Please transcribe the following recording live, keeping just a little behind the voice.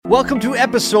Welcome to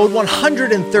episode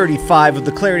 135 of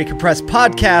the Clarity Compressed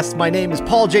podcast. My name is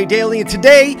Paul J. Daly, and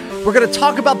today we're going to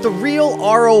talk about the real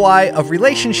ROI of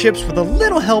relationships with a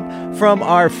little help from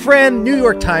our friend, New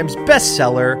York Times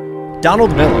bestseller,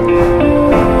 Donald Miller.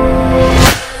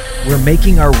 We're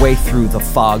making our way through the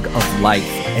fog of life,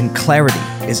 and clarity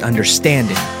is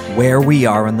understanding where we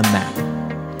are on the map.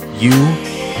 You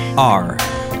are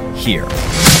here.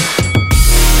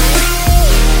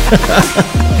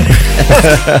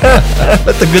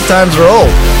 Let the good times roll.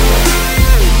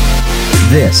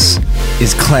 This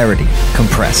is Clarity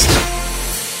Compressed.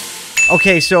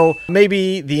 Okay, so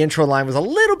maybe the intro line was a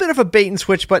little bit of a bait and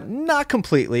switch, but not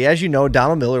completely. As you know,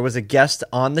 Donald Miller was a guest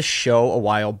on the show a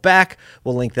while back.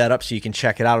 We'll link that up so you can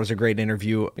check it out. It was a great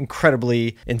interview.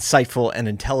 Incredibly insightful and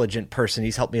intelligent person.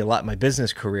 He's helped me a lot in my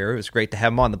business career. It was great to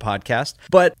have him on the podcast.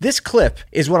 But this clip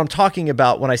is what I'm talking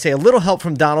about when I say a little help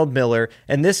from Donald Miller.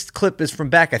 And this clip is from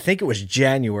back, I think it was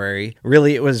January.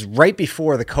 Really, it was right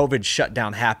before the COVID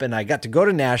shutdown happened. I got to go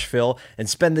to Nashville and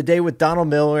spend the day with Donald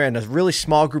Miller and a really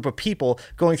small group of people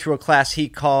going through a class he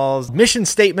calls Mission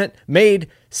Statement Made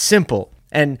Simple.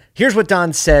 And here's what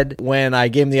Don said when I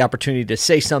gave him the opportunity to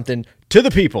say something to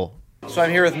the people. So I'm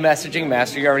here with Messaging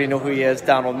Master. You already know who he is,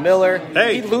 Donald Miller.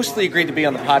 Hey. He loosely agreed to be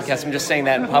on the podcast. I'm just saying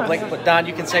that in public. But Don,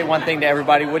 you can say one thing to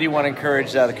everybody. What do you want to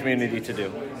encourage the community to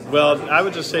do? Well, I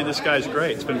would just say this guy's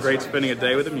great. It's been great spending a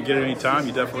day with him. You get it any time,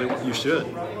 you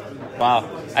should. Wow.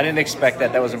 I didn't expect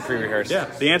that. That wasn't pre-rehearsed. Yeah.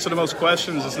 The answer to most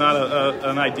questions is not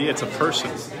an idea. It's a person.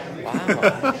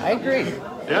 Wow. I agree.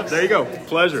 Yeah, there you go.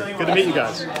 Pleasure. Good to meet you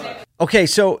guys. Okay,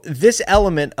 so this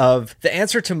element of the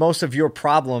answer to most of your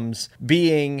problems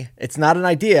being, it's not an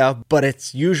idea, but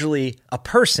it's usually a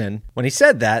person. When he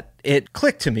said that, it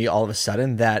clicked to me all of a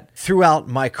sudden that throughout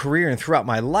my career and throughout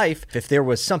my life, if there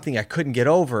was something I couldn't get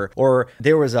over, or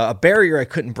there was a barrier I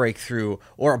couldn't break through,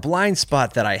 or a blind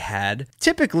spot that I had,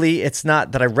 typically it's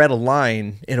not that I read a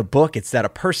line in a book, it's that a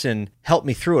person helped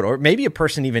me through it, or maybe a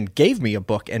person even gave me a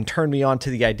book and turned me on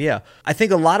to the idea. I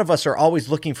think a lot of us are always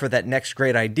looking for that next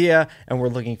great idea, and we're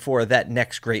looking for that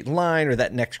next great line or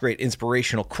that next great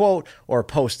inspirational quote or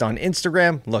post on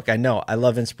Instagram. Look, I know I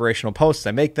love inspirational posts.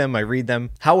 I make them, I read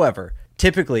them. However,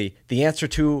 typically, the answer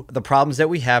to the problems that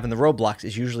we have and the roadblocks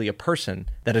is usually a person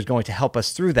that is going to help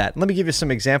us through that. Let me give you some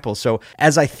examples. So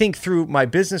as I think through my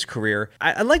business career,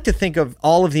 I like to think of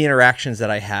all of the interactions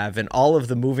that I have and all of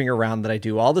the moving around that I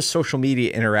do, all the social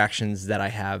media interactions that I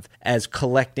have as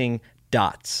collecting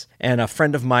dots. And a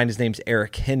friend of mine, his name's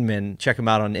Eric Hinman, check him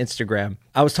out on Instagram.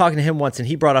 I was talking to him once and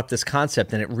he brought up this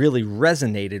concept and it really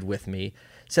resonated with me.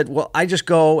 Said, well, I just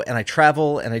go and I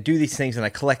travel and I do these things and I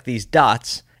collect these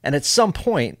dots. And at some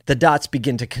point, the dots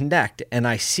begin to connect and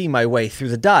I see my way through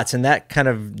the dots. And that kind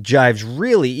of jives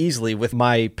really easily with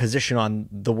my position on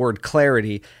the word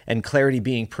clarity, and clarity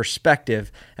being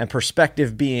perspective, and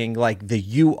perspective being like the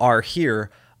you are here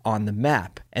on the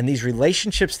map. And these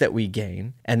relationships that we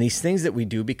gain and these things that we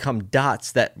do become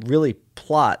dots that really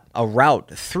plot a route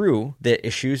through the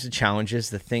issues, the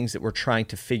challenges, the things that we're trying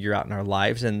to figure out in our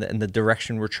lives and the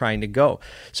direction we're trying to go.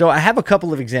 So I have a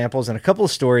couple of examples and a couple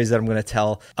of stories that I'm going to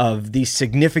tell of these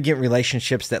significant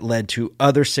relationships that led to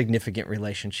other significant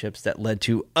relationships that led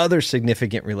to other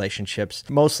significant relationships,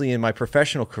 mostly in my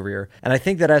professional career. And I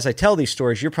think that as I tell these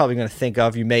stories, you're probably going to think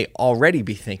of, you may already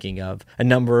be thinking of a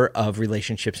number of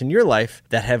relationships in your life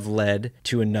that have led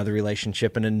to another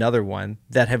relationship and another one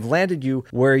that have landed you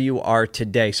where you are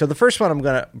today. So the first one I'm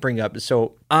going to bring up is,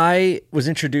 so I was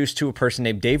introduced to a person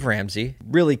named Dave Ramsey,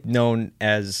 really known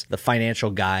as the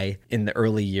financial guy in the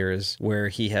early years, where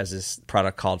he has this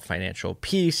product called Financial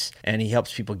Peace, and he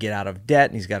helps people get out of debt,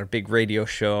 and he's got a big radio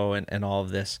show and all of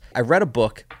this. I read a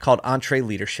book called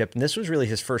EntreLeadership, and this was really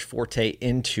his first forte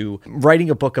into writing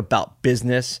a book about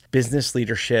business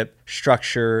leadership,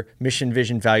 structure, mission,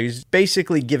 vision, values,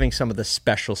 basically giving some of the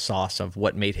special sauce of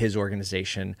what made his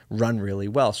organization run really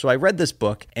well. So I read this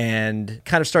book and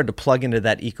kind of started to plug into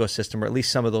that ecosystem, or at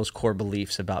least some of those core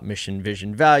beliefs about mission,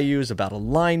 vision, values, about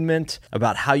alignment,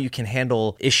 about how you can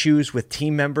handle issues with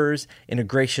team members in a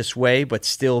gracious way, but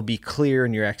still be clear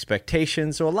in your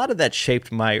expectations. So a lot of that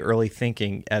shaped my early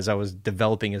thinking as I was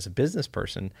developing as a business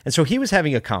person. And so he was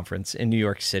having a conference in New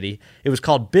York City. It was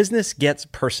called Business Gets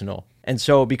Personal. And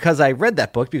so because I read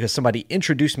that book, because somebody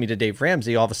introduced me to Dave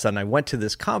Ramsey, all of a sudden I went to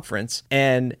this conference,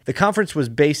 and the conference was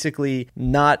basically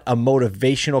not a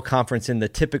motivational conference in the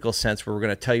typical sense where we're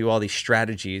going to tell you all these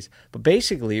strategies, but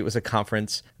basically it was a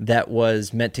conference that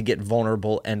was meant to get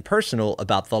vulnerable and personal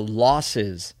about the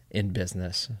losses in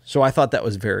business. So I thought that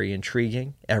was very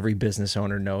intriguing. Every business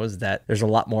owner knows that there's a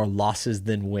lot more losses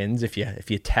than wins if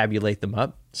you tabulate them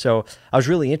up. So I was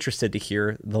really interested to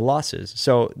hear the losses.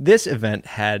 So this event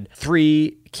had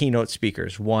 3 keynote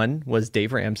speakers. One was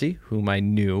Dave Ramsey, whom I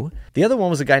knew. The other one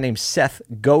was a guy named Seth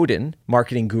Godin,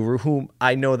 marketing guru, whom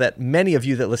I know that many of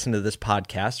you that listen to this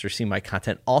podcast or see my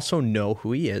content also know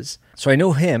who he is. So I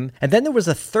know him. And then there was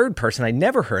a third person I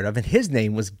never heard of, and his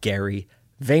name was Gary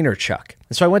Vaynerchuk.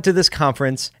 And so I went to this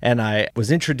conference and I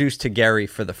was introduced to Gary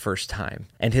for the first time,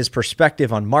 and his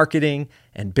perspective on marketing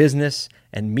and business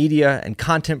and media and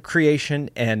content creation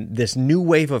and this new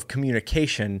wave of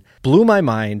communication blew my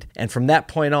mind. And from that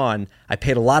point on, I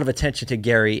paid a lot of attention to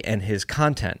Gary and his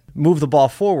content. Move the ball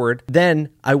forward. Then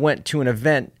I went to an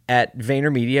event at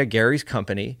VaynerMedia, Gary's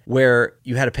company, where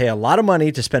you had to pay a lot of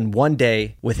money to spend one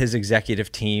day with his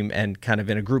executive team and kind of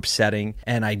in a group setting.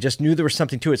 And I just knew there was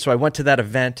something to it. So I went to that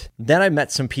event. Then I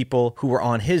met some people who were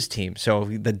on his team. So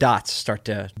the dots start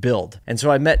to build. And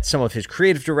so I met some of his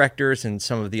creative directors and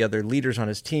some of the other leaders on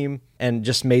his team and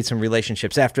just made some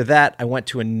relationships. After that, I went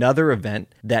to another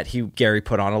event that Gary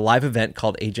put on, a live event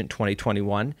called Agent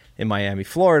 2021 in Miami,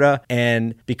 Florida.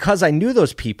 And because I knew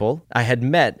those people I had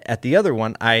met at the other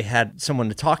one, I had someone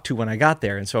to talk to when I got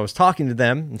there. And so I was talking to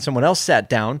them and someone else sat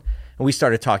down and we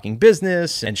started talking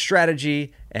business and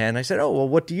strategy. And I said, oh, well,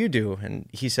 what do you do? And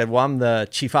he said, well, I'm the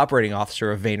chief operating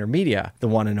officer of VaynerMedia, the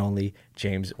one and only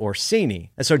James Orsini.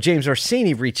 And so James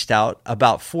Orsini reached out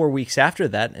about 4 weeks after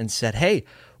that and said, hey,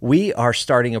 we are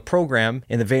starting a program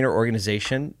in the Vayner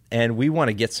organization, and we want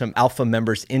to get some alpha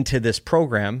members into this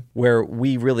program where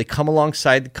we really come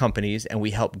alongside the companies and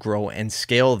we help grow and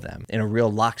scale them in a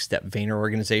real lockstep. Vayner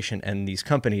organization and these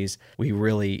companies, we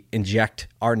really inject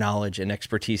our knowledge and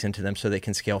expertise into them so they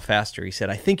can scale faster. He said,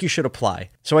 I think you should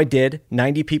apply. So I did.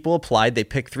 90 people applied. They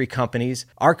picked 3 companies.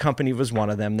 Our company was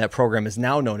one of them. That program is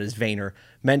now known as Vayner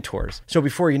Mentors. So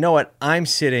before you know it, I'm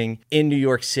sitting in New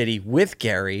York City with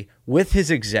Gary, with his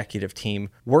executive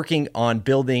team, working on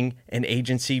building an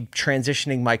agency,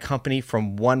 transitioning my company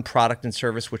from one product and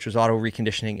service, which was auto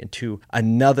reconditioning, into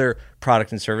another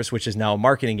product and service, which is now a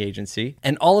marketing agency.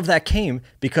 And all of that came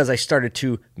because I started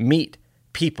to meet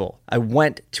people. I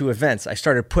went to events. I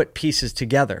started to put pieces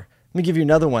together. Let me give you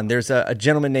another one. There's a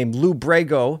gentleman named Lou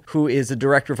Brago, who is the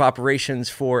director of operations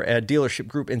for a dealership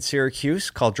group in Syracuse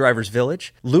called Drivers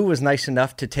Village. Lou was nice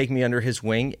enough to take me under his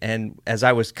wing, and as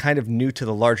I was kind of new to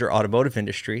the larger automotive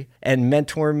industry, and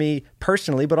mentor me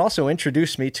personally, but also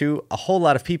introduce me to a whole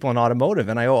lot of people in automotive.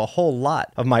 And I owe a whole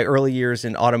lot of my early years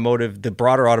in automotive, the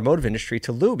broader automotive industry,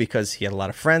 to Lou, because he had a lot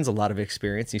of friends, a lot of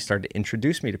experience. And he started to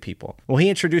introduce me to people. Well, he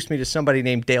introduced me to somebody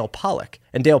named Dale Pollak.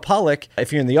 And Dale Pollak,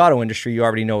 if you're in the auto industry, you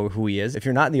already know who he is. If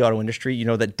you're not in the auto industry, you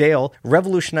know that Dale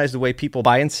revolutionized the way people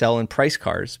buy and sell and price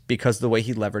cars because of the way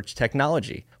he leveraged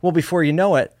technology. Well, before you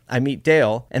know it, I meet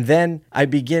Dale, and then I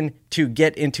begin to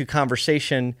get into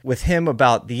conversation with him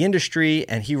about the industry,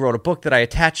 and he wrote a book that I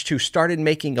attached to, started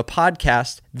making a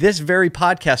podcast. This very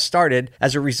podcast started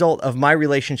as a result of my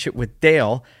relationship with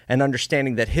Dale and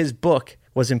understanding that his book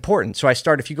was important. So I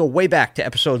started, if you go way back to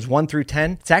episodes 1 through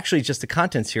 10, it's actually just a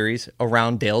content series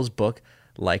around Dale's book,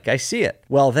 Like I See It.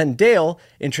 Well, then Dale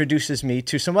introduces me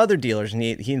to some other dealers, and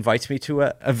he invites me to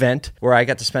an event where I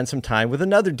got to spend some time with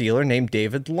another dealer named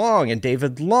David Long. And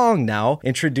David Long now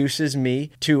introduces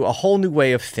me to a whole new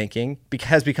way of thinking,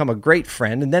 has become a great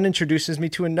friend, and then introduces me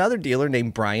to another dealer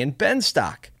named Brian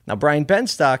Benstock. Now, Brian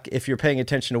Benstock, if you're paying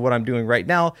attention to what I'm doing right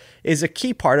now, is a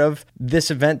key part of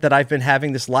this event that I've been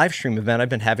having, this live stream event I've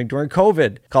been having during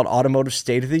COVID called Automotive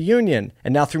State of the Union.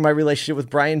 And now through my relationship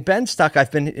with Brian Benstock,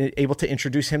 I've been able to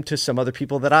introduce him to some other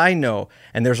people that I know.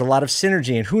 And there's a lot of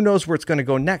synergy, and who knows where it's going to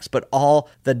go next, but all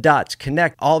the dots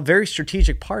connect, all very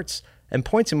strategic parts and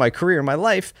points in my career, in my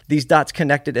life, these dots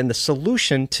connected, and the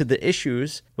solution to the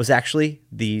issues was actually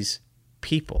these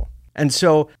people. And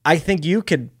so I think you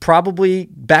could probably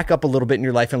back up a little bit in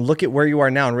your life and look at where you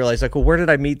are now and realize, like, well, where did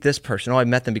I meet this person? Oh, I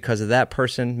met them because of that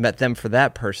person, met them for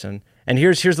that person. And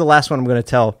here's the last one I'm going to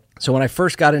tell. So when I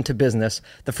first got into business,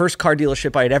 the first car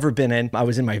dealership I had ever been in, I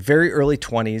was in my very early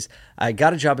 20s. I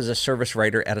got a job as a service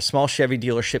writer at a small Chevy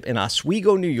dealership in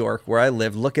Oswego, New York, where I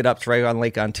live. Look it up. It's right on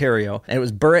Lake Ontario. And it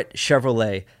was Burritt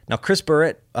Chevrolet. Now, Chris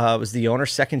Burritt was the owner,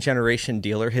 second-generation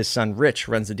dealer. His son, Rich,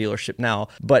 runs the dealership now.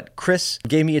 But Chris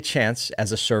gave me a chance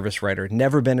as a service writer.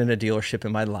 Never been in a dealership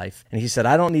in my life. And he said,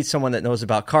 I don't need someone that knows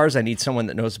about cars. I need someone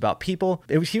that knows about people.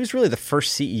 He was really the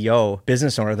first CEO,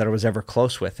 business owner that I was ever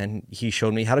close with. And he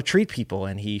showed me how to treat people,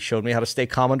 and he showed me how to stay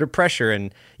calm under pressure.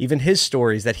 And even his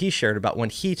stories that he shared about when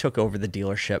he took over the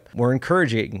dealership were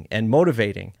encouraging and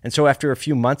motivating. And so after a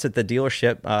few months at the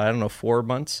dealership, 4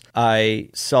 months, I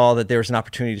saw that there was an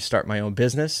opportunity to start my own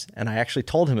business. And I actually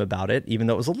told him about it, even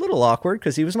though it was a little awkward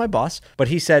because he was my boss. But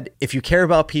he said, if you care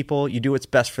about people, you do what's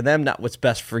best for them, not what's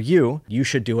best for you. You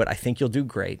should do it. I think you'll do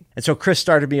great. And so Chris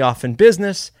started me off in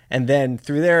business. And then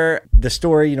through there, the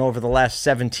story, over the last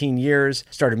 17 years,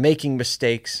 started making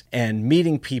mistakes and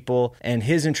meeting people. And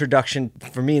his introduction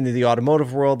for me into the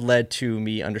automotive world led to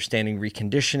me understanding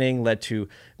reconditioning, led to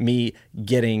me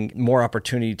getting more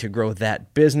opportunity to grow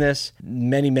that business.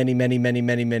 Many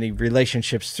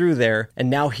relationships through there. And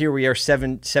now here we are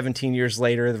 17 years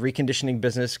later. The reconditioning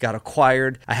business got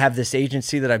acquired. I have this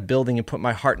agency that I'm building and put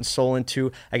my heart and soul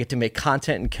into. I get to make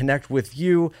content and connect with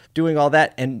you, doing all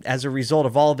that. And as a result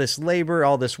of all this labor,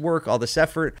 all this work, all this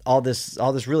effort, all this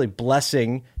really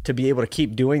blessing to be able to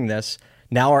keep doing this,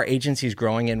 now our agency is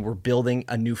growing and we're building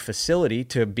a new facility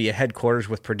to be a headquarters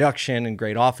with production and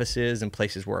great offices and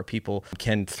places where our people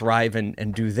can thrive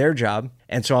and do their job.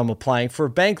 And so I'm applying for a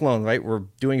bank loan, right? We're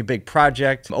doing a big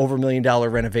project, over $1 million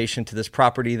renovation to this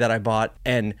property that I bought.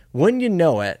 And when you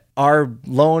know it, our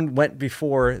loan went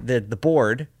before the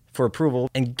board for approval.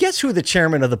 And guess who the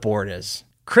chairman of the board is?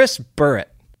 Chris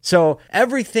Burrett. So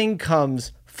everything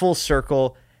comes full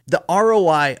circle. The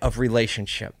ROI of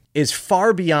relationship is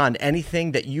far beyond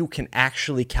anything that you can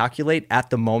actually calculate at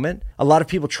the moment. A lot of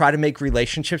people try to make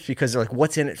relationships because they're like,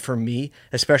 what's in it for me?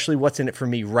 Especially what's in it for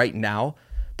me right now.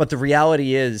 But the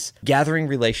reality is gathering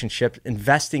relationships,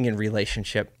 investing in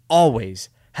relationship always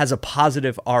has a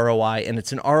positive ROI, and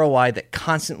it's an ROI that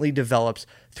constantly develops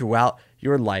throughout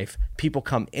your life. People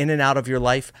come in and out of your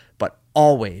life, but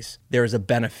always there is a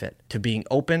benefit to being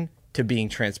open, to being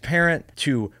transparent,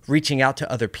 to reaching out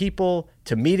to other people,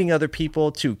 to meeting other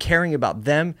people, to caring about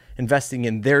them, investing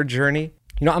in their journey.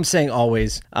 I'm saying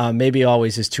always, maybe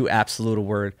always is too absolute a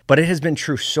word, but it has been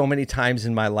true so many times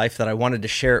in my life that I wanted to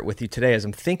share it with you today as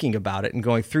I'm thinking about it and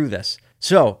going through this.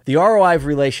 So the ROI of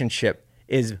relationship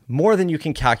is more than you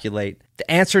can calculate.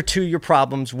 The answer to your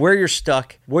problems, where you're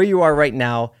stuck, where you are right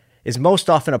now, is most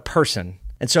often a person.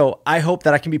 And so I hope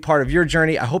that I can be part of your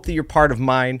journey. I hope that you're part of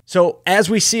mine. So as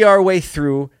we see our way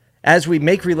through, as we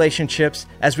make relationships,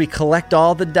 as we collect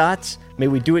all the dots, may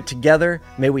we do it together.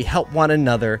 May we help one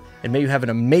another. And may you have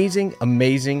an amazing,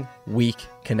 amazing week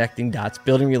connecting dots,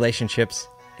 building relationships,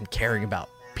 and caring about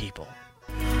people.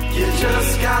 You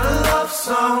just got a love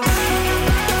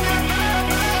song.